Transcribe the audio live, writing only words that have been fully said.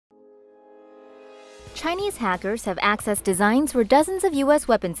Chinese hackers have accessed designs for dozens of U.S.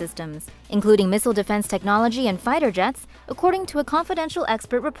 weapon systems, including missile defense technology and fighter jets, according to a confidential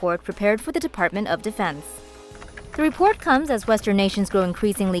expert report prepared for the Department of Defense. The report comes as Western nations grow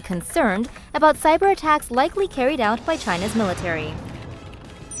increasingly concerned about cyber attacks likely carried out by China's military.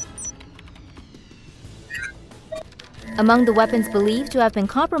 Among the weapons believed to have been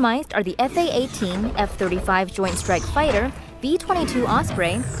compromised are the Fa-18, F-35 Joint Strike Fighter, V-22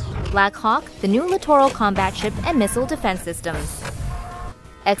 Osprey, Black Hawk, the new Littoral Combat Ship, and missile defense systems.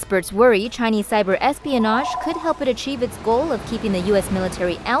 Experts worry Chinese cyber espionage could help it achieve its goal of keeping the U.S.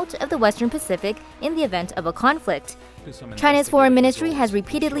 military out of the Western Pacific in the event of a conflict. China's foreign ministry has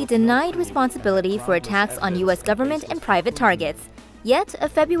repeatedly denied responsibility for attacks on U.S. government and private targets. Yet, a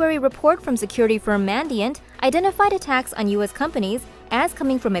February report from security firm Mandiant identified attacks on U.S. companies as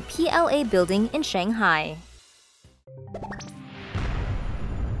coming from a PLA building in Shanghai.